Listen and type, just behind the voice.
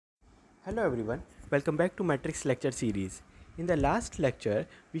Hello everyone, welcome back to Matrix lecture series. In the last lecture,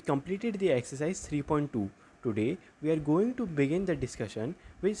 we completed the exercise 3.2. Today, we are going to begin the discussion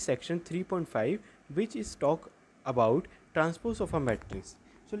with section 3.5, which is talk about transpose of a matrix.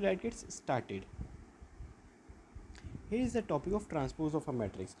 So let's get started. Here is the topic of transpose of a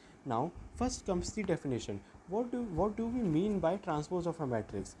matrix. Now, first comes the definition. What do we mean by transpose of a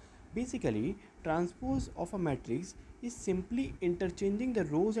matrix? Basically, transpose of a matrix is simply interchanging the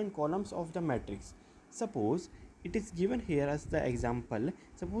rows and columns of the matrix. Suppose it is given here as the example.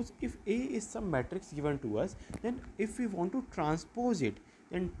 Suppose if A is some matrix given to us, then if we want to transpose it,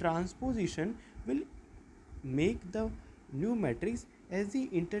 then transposition will make the new matrix as the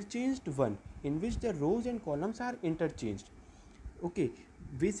interchanged one in which the rows and columns are interchanged. Okay,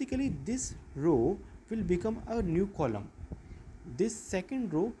 basically this row will become a new column, this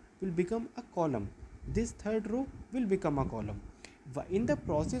second row will become a column, this third row will become a column. In the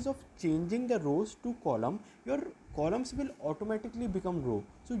process of changing the rows to column, your columns will automatically become row,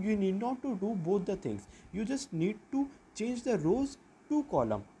 so you need not to do both the things. You just need to change the rows to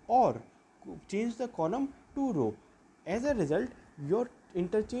column or change the column to row. As a result, your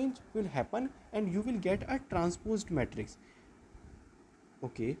interchange will happen and you will get a transposed matrix.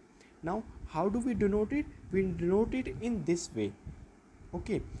 Okay, now how do we denote it? We denote it in this way.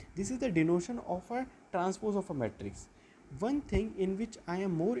 Okay, this is the denotion of a transpose of a matrix. One thing in which I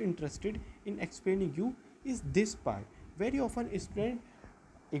am more interested in explaining you is this part. Very often students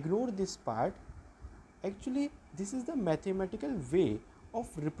ignore this part. Actually, this is the mathematical way of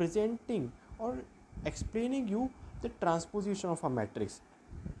representing or explaining you the transposition of a matrix.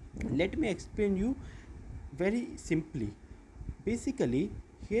 Let me explain you very simply. Basically,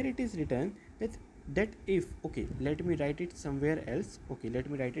 here it is written that if, okay, let me write it somewhere else. Okay, let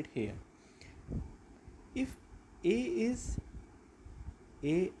me write it here. If A is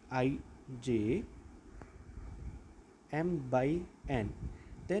Aij m by n,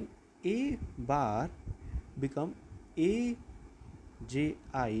 then A bar become Aji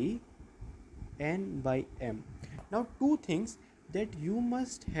n by m. Now two things that you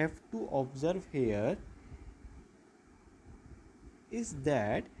must have to observe here is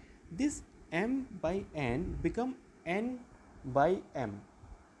that this m by n become n by m.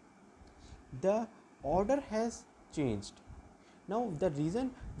 The order has changed. Now the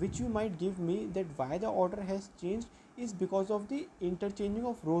reason which you might give me that why the order has changed is because of the interchanging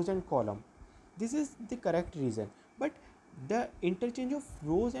of rows and column. This is the correct reason, but the interchange of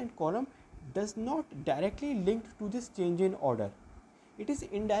rows and column does not directly linked to this change in order. It is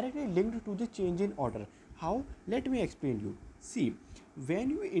indirectly linked to the change in order. How? Let me explain you. See,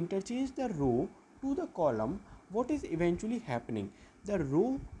 when you interchange the row to the column, what is eventually happening? The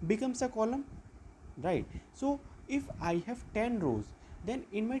row becomes a column, right? So if I have 10 rows, then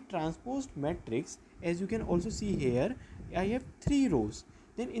in my transposed matrix, as you can also see here, I have 3 rows.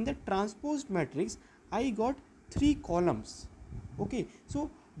 Then in the transposed matrix, I got 3 columns. Okay,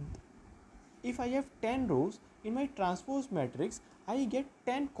 so if I have 10 rows in my transposed matrix, I get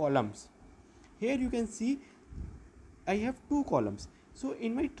 10 columns. Here you can see I have 2 columns. So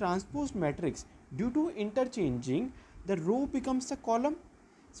in my transposed matrix, due to interchanging, the row becomes a column.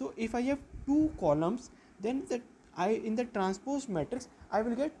 So if I have 2 columns, then in the transposed matrix I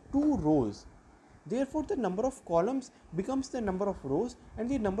will get 2 rows. Therefore the number of columns becomes the number of rows and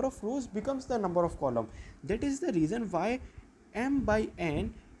the number of rows becomes the number of column. That is the reason why m by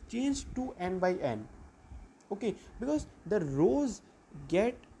n changed to n by n. Okay, because the rows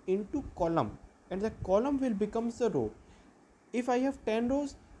get into column and the column will become the row. If I have 10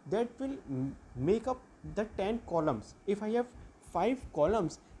 rows, that will make up the 10 columns. If I have 5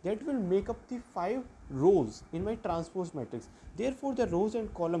 columns, that will make up the 5 rows in my transpose matrix. Therefore the rows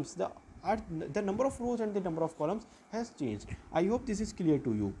and columns, the number of rows and the number of columns has changed. I hope this is clear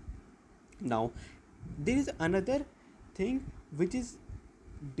to you. Now there is another thing which is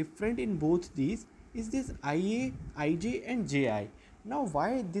different in both these, is this IA, IJ and JI. Now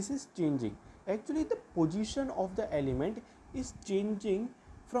why this is changing? Actually the position of the element is changing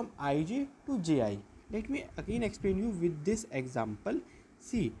from IJ to JI. Let me again explain you with this example.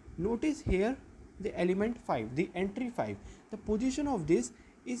 See, notice here the element 5, the entry 5. The position of this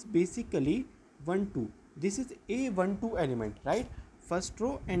is basically 1 2. This is A12 element, right? First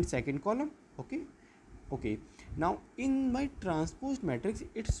row and second column. Okay, now in my transposed matrix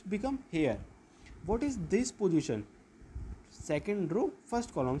it's become here. What is this position? Second row,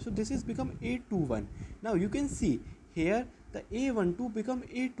 first column. So this is become A21. Now you can see here the A12 become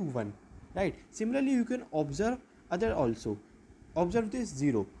A21, right? Similarly you can observe other also. Observe this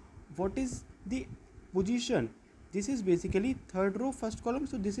 0. What is the position this is basically third row first column,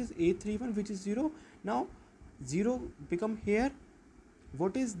 so this is A31 which is 0. Now 0 become here.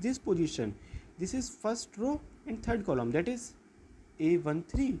 What is this position? This is first row and third column, that is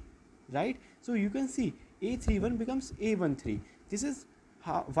A13, right? So you can see A31 becomes A13. This is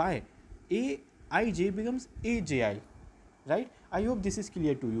why Aij becomes Aji, right? I hope this is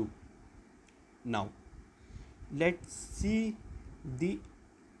clear to you. Now let's see the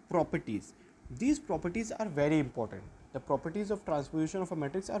properties. These properties are very important. The properties of transposition of a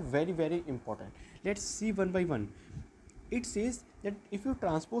matrix are very important. Let's see one by one. It says that if you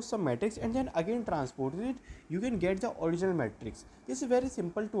transpose some matrix and then again transpose it, you can get the original matrix. This is very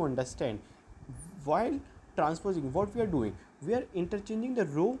simple to understand. While transposing, what we are doing, we are interchanging the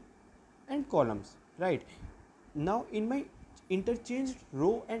row and columns, right? Now in my interchanged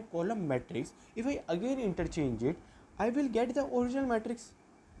row and column matrix, if I again interchange it, I will get the original matrix,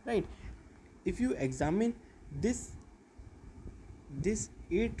 right? If you examine this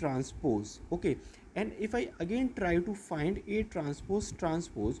A transpose, okay, and if I again try to find A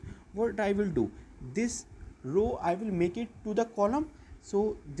transpose, what I will do, this row I will make it to the column,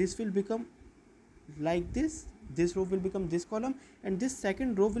 so this will become like this row will become this column, and this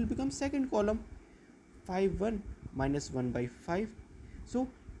second row will become second column. 5 1 minus 1 by 5. So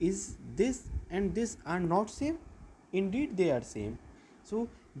is this and this are not same? Indeed they are same. So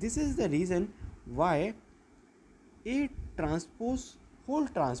this is the reason why A transpose, whole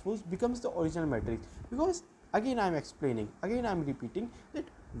transpose becomes the original matrix, because again I am explaining, again I am repeating that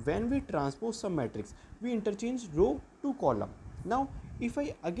when we transpose some matrix, we interchange row to column. Now if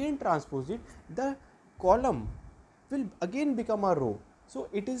I again transpose it, the column will again become a row, so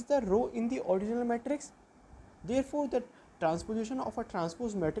it is the row in the original matrix. Therefore the transposition of a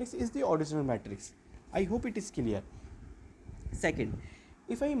transpose matrix is the original matrix. I hope it is clear. Second,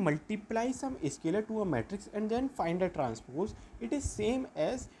 if I multiply some scalar to a matrix and then find a transpose, it is same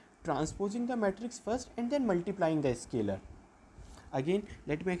as transposing the matrix first and then multiplying the scalar. Again,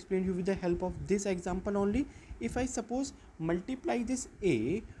 let me explain you with the help of this example only. If I suppose multiply this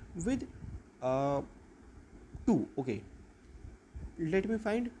A with 2, okay, let me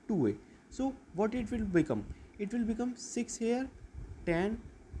find 2A. So what it will become? It will become 6 here, 10,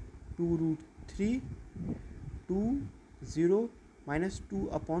 2 root 3, 2, 0 minus 2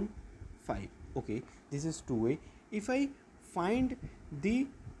 upon 5. Okay, this is 2A. If I find the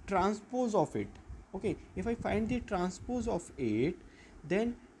transpose of it, okay, if I find the transpose of it,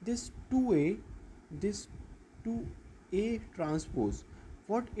 then this 2A, this 2A transpose,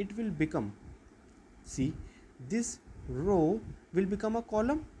 what it will become? See, this row will become a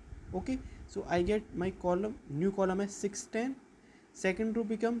column. Okay, so I get my column, new column as 6 10. Second row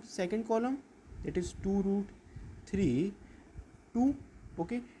becomes second column, that is 2 root 3 2.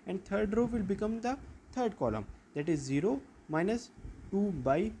 Okay, and third row will become the third column, that is 0 minus 2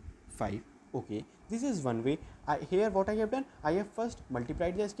 by 5. Okay, this is one way. Here what I have done, I have first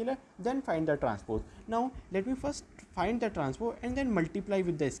multiplied the scalar, then find the transpose. Now let me first find the transpose and then multiply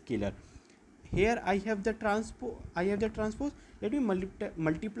with the scalar. Here I have the transpose, let me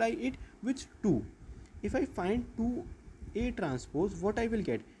multiply it with 2. If I find 2A transpose, what I will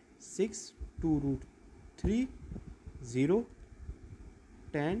get? 6 2 root 3 0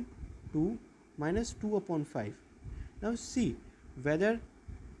 10 2 minus 2 upon 5. Now see whether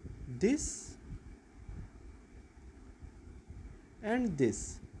this and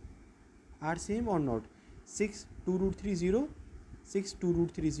this are same or not. 6 2 root 3 0, 6 2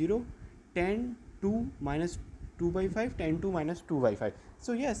 root 3 0, 10 2 minus 2 by 5, 10 2 minus 2 by 5.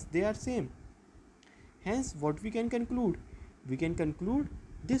 So yes, they are same. Hence what we can conclude? We can conclude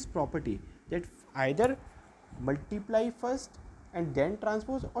this property, that either multiply first and then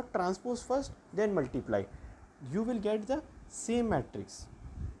transpose, or transpose first then multiply, you will get the same matrix.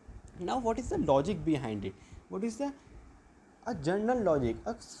 Now what is the logic behind it? What is the a general logic,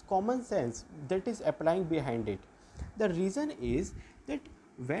 a common sense that is applying behind it? The reason is that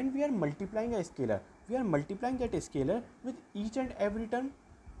when we are multiplying a scalar, we are multiplying that scalar with each and every term,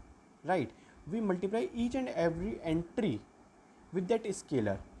 right? We multiply each and every entry with that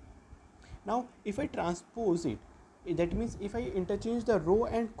scalar. Now if I transpose it, that means if I interchange the row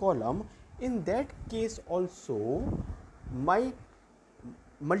and column, in that case also my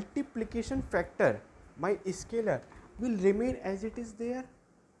multiplication factor, my scalar will remain as it is there,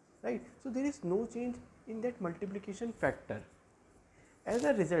 right? So there is no change in that multiplication factor. As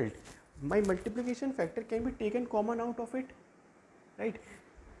a result, my multiplication factor can be taken common out of it, right?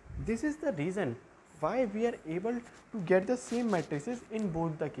 This is the reason why we are able to get the same matrices in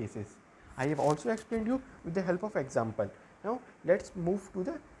both the cases. I have also explained you with the help of example. Now let's move to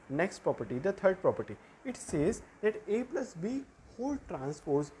the next property, the third property. it says that A plus B whole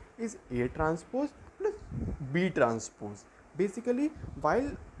transpose is A transpose plus B transpose. Basically,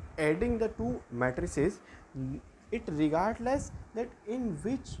 while adding the two matrices, it regardless that in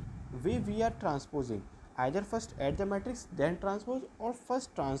which way we are transposing, either first add the matrix then transpose, or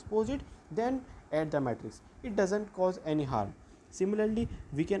first transpose it then add the matrix, it doesn't cause any harm. Similarly,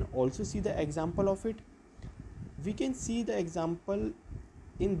 we can also see the example of it. We can see the example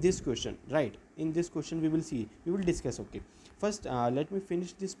in this question, right? In this question we will discuss. Okay, first let me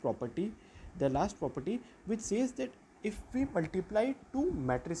finish this property, the last property, which says that if we multiply two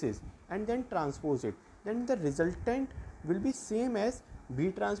matrices and then transpose it, then the resultant will be same as B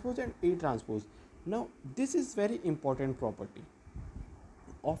transpose and A transpose. Now this is very important property.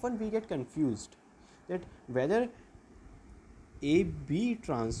 Often we get confused that whether AB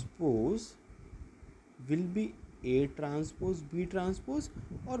transpose will be A transpose B transpose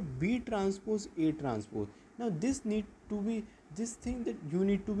or B transpose A transpose. Now this need to be, this thing that you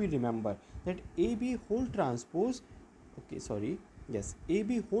need to be remember, that AB whole transpose, okay, sorry, yes,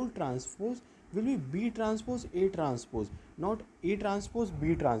 AB whole transpose will be B transpose A transpose, not A transpose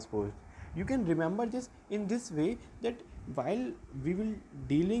B transpose. You can remember this in this way, that while we will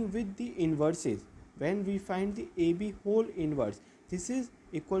dealing with the inverses, when we find the AB whole inverse, this is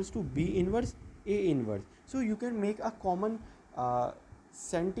equals to B inverse A inverse. So you can make a common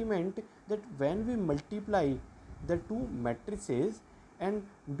sentiment that when we multiply the two matrices and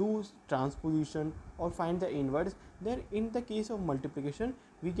do transposition or find the inverse, then in the case of multiplication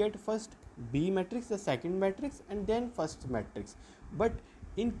we get first B matrix, the second matrix, and then first matrix. But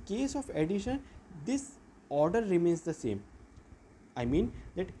in case of addition, this order remains the same. I mean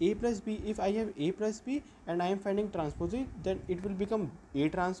that A plus B, if I have A plus B and I am finding transpose it, then it will become A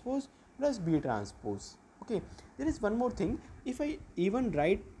transpose plus B transpose. Okay, there is one more thing. If I even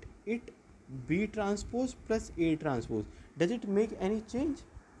write it B transpose plus A transpose, does it make any change?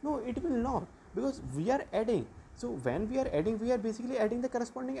 No, it will not, because we are adding. So when we are adding, we are basically adding the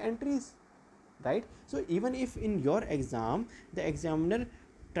corresponding entries, right? So even if in your exam the examiner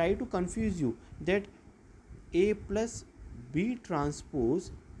try to confuse you that A plus B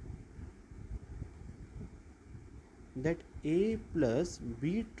transpose, that A plus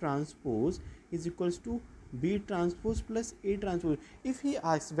B transpose is equals to B transpose plus A transpose, if he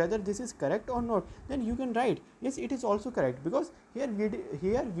asks whether this is correct or not, then you can write yes, it is also correct, because here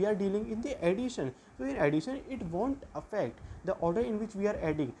we are dealing in the addition. So in addition it won't affect the order in which we are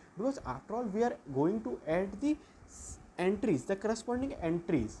adding, because after all we are going to add the entries, the corresponding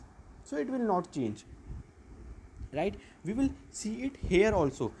entries, so it will not change, right? We will see it here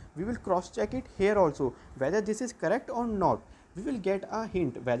also, we will cross check it here also whether this is correct or not. We will get a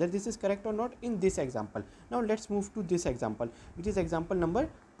hint whether this is correct or not in this example. Now let's move to this example, which is example number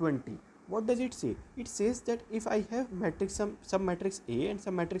 20. What does it say? It says that if I have matrix some matrix A and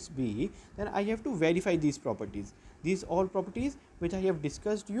some matrix B, then I have to verify these properties. These all properties which I have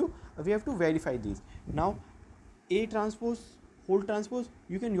discussed you, we have to verify these. Now A transpose whole transpose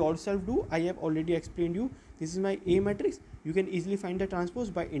you can yourself do. I have already explained you. This is my A matrix. You can easily find the transpose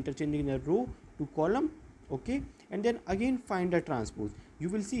by interchanging the row to column, okay, and then again find the transpose. You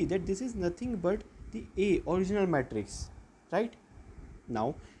will see that this is nothing but the A original matrix, right?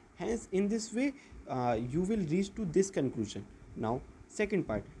 Now hence in this way you will reach to this conclusion. Now second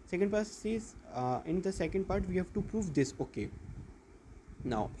part says in the second part we have to prove this. Okay,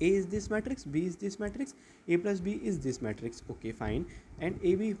 now A is this matrix, B is this matrix, A plus B is this matrix, okay, fine, and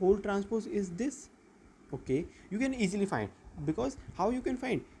AB whole transpose is this, okay. You can easily find, because how you can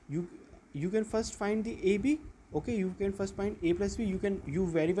find, you can first find the AB, okay, you can first find A plus B, you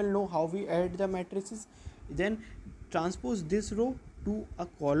very well know how we add the matrices, then transpose this row to a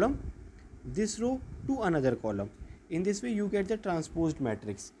column, this row to another column. In this way you get the transposed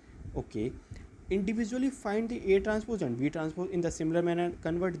matrix, okay. Individually find the A transpose and B transpose in the similar manner,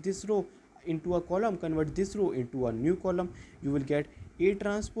 convert this row into a column, convert this row into a new column, you will get A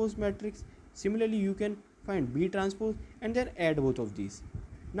transpose matrix. Similarly you can find B transpose and then add both of these.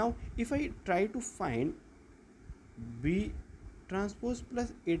 Now if I try to find B transpose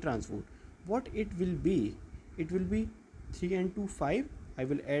plus A transpose, what it will be? It will be 3 and 2 5. I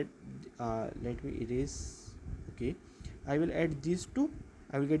will add let me erase, okay, I will add these two,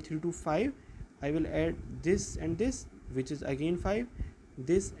 I will get 3 to 5. I will add this and this, which is again 5,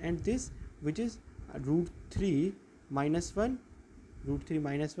 this and this, which is root 3 minus 1,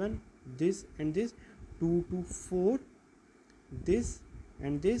 this and this, 2 to 4, this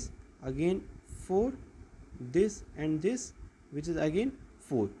and this, again 4, this and this, which is again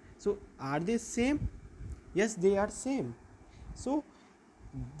 4. So are they same? Yes, they are same. So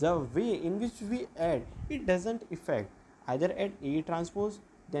the way in which we add, it doesn't affect. Either add A transpose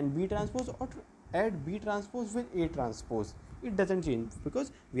then B transpose, or add B transpose with A transpose, it doesn't change,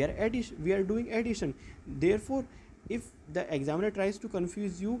 because we are doing addition. Therefore, if the examiner tries to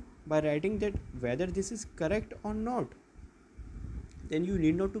confuse you by writing that whether this is correct or not, then you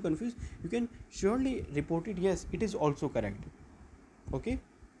need not to confuse. You can surely report it, yes, it is also correct. Okay,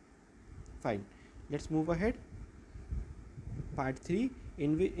 fine, let's move ahead. Part 3.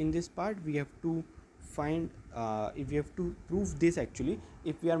 In this part we have to find if we have to prove this. Actually,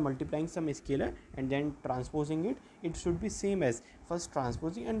 if we are multiplying some scalar and then transposing it, it should be same as first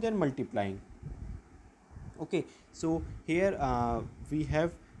transposing and then multiplying. Okay, so here we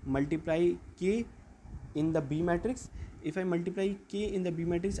have multiply k in the B matrix. If I multiply k in the B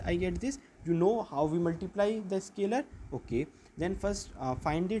matrix, I get this. You know how we multiply the scalar. Okay, then first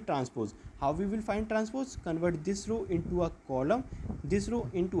find the transpose. How we will find transpose? Convert this row into a column, this row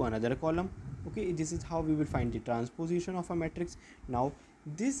into another column. Okay, this is how we will find the transposition of a matrix. Now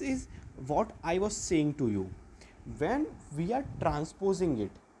this is what I was saying to you. When we are transposing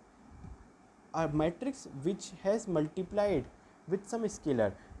it, a matrix which has multiplied with some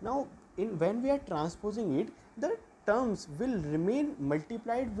scalar, now when we are transposing it, the terms will remain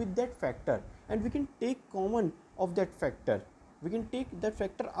multiplied with that factor, and we can take common of that factor. We can take that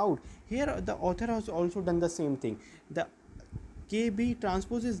factor out. Here the author has also done the same thing. The KB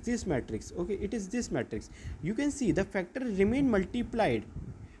transpose is this matrix. Okay, it is this matrix. You can see the factor remain multiplied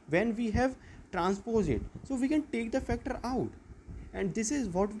when we have transposed it, so we can take the factor out, and this is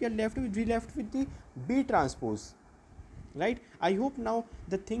what we are left with. We left with the B transpose, right? I hope now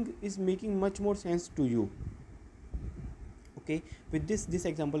the thing is making much more sense to you. Okay, with this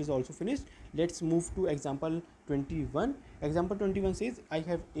example is also finished. Let's move to example 21. Example 21 says I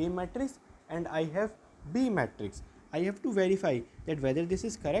have A matrix and I have B matrix. I have to verify that whether this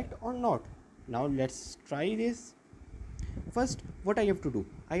is correct or not. Now let's try this. First, what I have to do,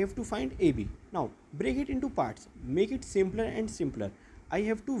 I have to find AB. Now break it into parts, make it simpler and simpler. I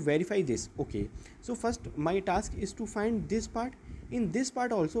have to verify this. Okay, so first my task is to find this part. In this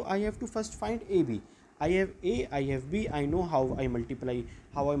part also I have to first find AB. I have A, I have B. I know how I multiply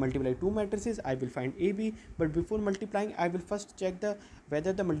two matrices. I will find AB, but before multiplying I will first check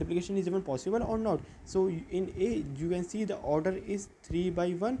whether the multiplication is even possible or not. So in A you can see the order is 3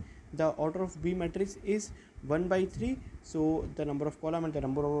 by 1. The order of B matrix is 1 by 3. So the number of column and the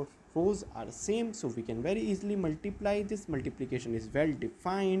number of rows are same, so we can very easily multiply. This multiplication is well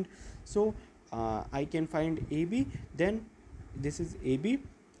defined. So I can find AB. Then this is AB.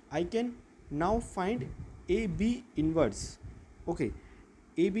 I can now find AB inverse. Okay,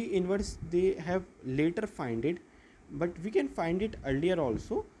 AB inverse they have later find it, but we can find it earlier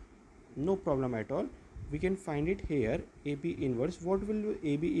also, no problem at all. We can find it here. AB inverse, what will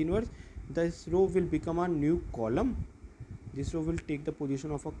AB inverse? This row will become a new column. This row will take the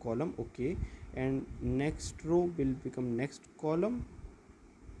position of a column. Okay, and next row will become next column.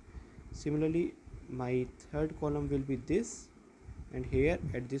 Similarly, my third column will be this, and here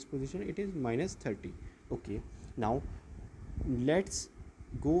at this position it is minus 30. Okay, now let's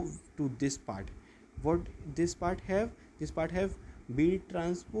go to this part. What this part have? This part have B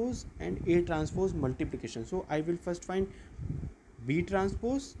transpose and A transpose multiplication. So I will first find B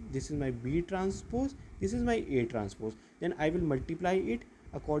transpose. This is my B transpose, this is my A transpose. Then I will multiply it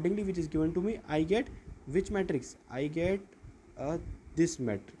accordingly, which is given to me. I get which matrix? I get this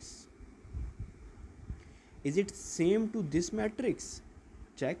matrix. Is it same to this matrix?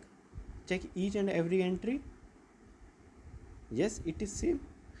 Check each and every entry. Yes, it is same.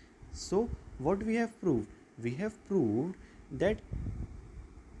 So what we have proved? We have proved that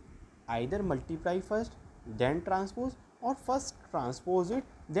either multiply first then transpose, or first transpose it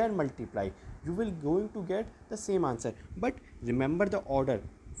then multiply. You will going to get the same answer, but remember the order.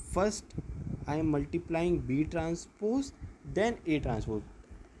 First I am multiplying B transpose then A transpose.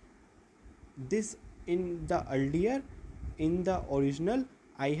 This in the earlier, in the original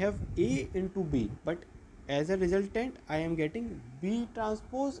I have A into B, but as a resultant I am getting B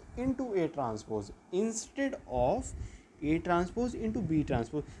transpose into A transpose instead of A transpose into B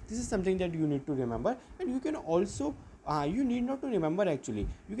transpose. This is something that you need to remember, and you can also you need not to remember. Actually,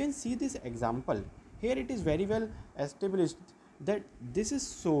 you can see this example here. It is very well established that this is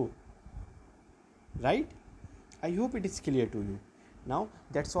so, right? I hope it is clear to you. Now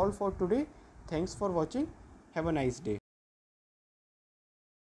that's all for today. Thanks for watching. Have a nice day.